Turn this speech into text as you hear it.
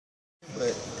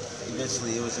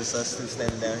eventually it was just us two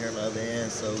standing down here on the other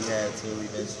end, so we had to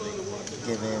eventually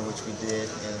give in, which we did,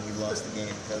 and we lost the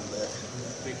game because of that.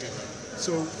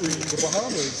 So in the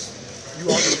Bahamas,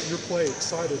 your play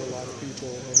excited a lot of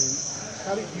people. I mean,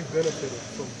 how did you benefit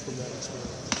from that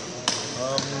experience?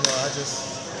 I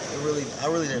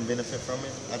really didn't benefit from it.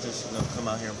 I just, come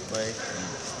out here and play,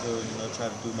 still, try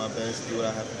to do my best, do what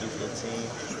I have to do for the team,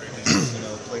 and just,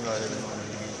 play hard every moment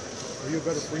of the game. Are you a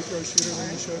better free throw shooter than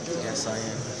you showed, Joe? Yes, I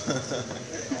am.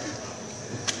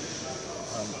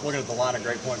 Looking at the line of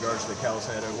great point guards that Cal's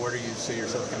had, where do you see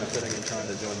yourself kind of fitting and trying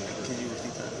to join that group? Can you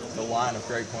repeat that? The line of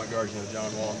great point guards,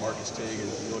 John Wall and Marcus Teague, and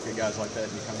you look at guys like that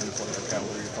and you come in and play for Cal,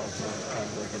 what are your thoughts on trying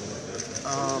to break into that group?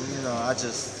 I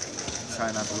just try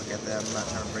not to look at that. I'm not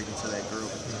trying to break into that group.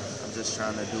 I'm just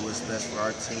trying to do what's best for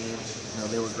our team.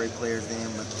 They were great players then,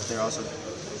 but they're also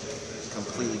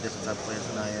completely different type of players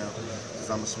than I am. Because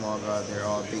I'm a small guard, they're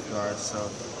all big guards. So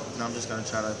I'm just going to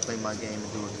try to play my game and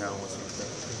do what Cal wants me to do.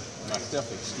 Now, Steph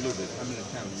excluded, how many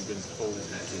times have you been exposed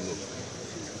to look?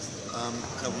 A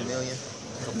couple million.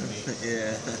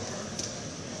 Yeah.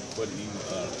 But who do you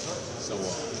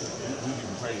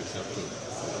compare yourself to?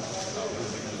 Who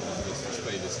do you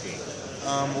display this game?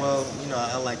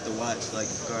 I like to watch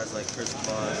guards like Chris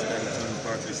Paul, Tony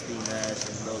Parker, Steve Nash,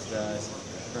 and those guys.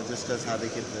 Just because how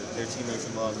they get their teammates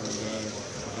involved in the game.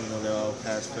 They're all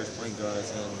past first point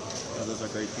guards, and those are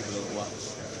great people to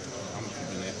watch. I'm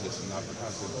keeping that listen up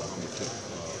because of how much it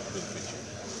benefits you.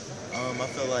 I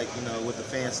feel like, with the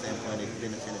fan standpoint, it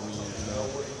benefited me.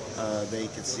 They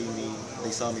could see me,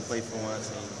 they saw me play for once,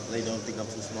 and they don't think I'm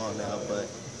too small now. But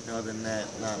other than that,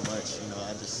 not much.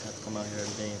 I just have to come out here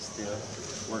every day and still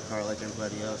work hard like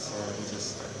everybody else. And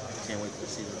just can't wait for the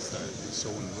season to start.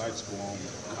 So when the lights go on,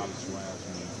 college rounds,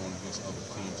 and you're going against other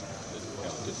teams that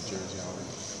have this jersey out and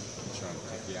trying to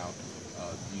take you out,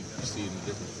 do you see any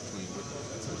difference between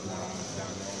what's going on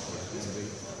down there or in the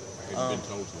league? Have you been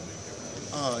told to me?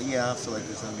 Yeah, I feel like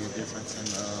there's going to be a difference in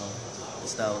the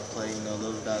style of play.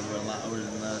 Those guys are a lot older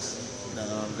than us. The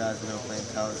guys that are playing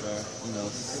college are,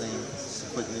 same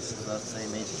quickness as us, same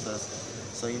age as us.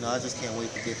 So, I just can't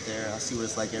wait to get there. I see what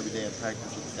it's like every day at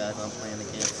practice with the guys I'm playing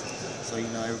against. So,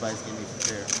 everybody's getting me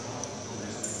prepared.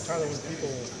 Tyler, when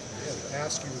people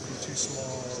ask you if you're too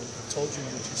small or told you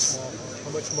you're too small,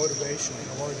 how much motivation,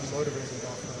 how long are you motivated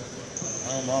off of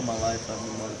that? All my life I've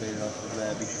been motivated off of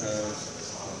that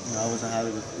because I was a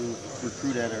highly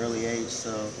recruited at an early age,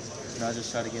 so I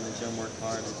just try to get in the gym, work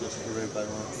hard, and just prove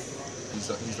everybody wrong. He's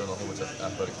done a whole bunch of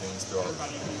athletic things throughout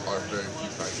our very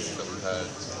few practices that we've had,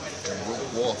 and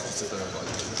we'll all sit there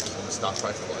and stop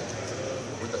practicing,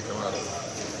 where'd that come out of?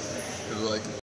 Because we're like,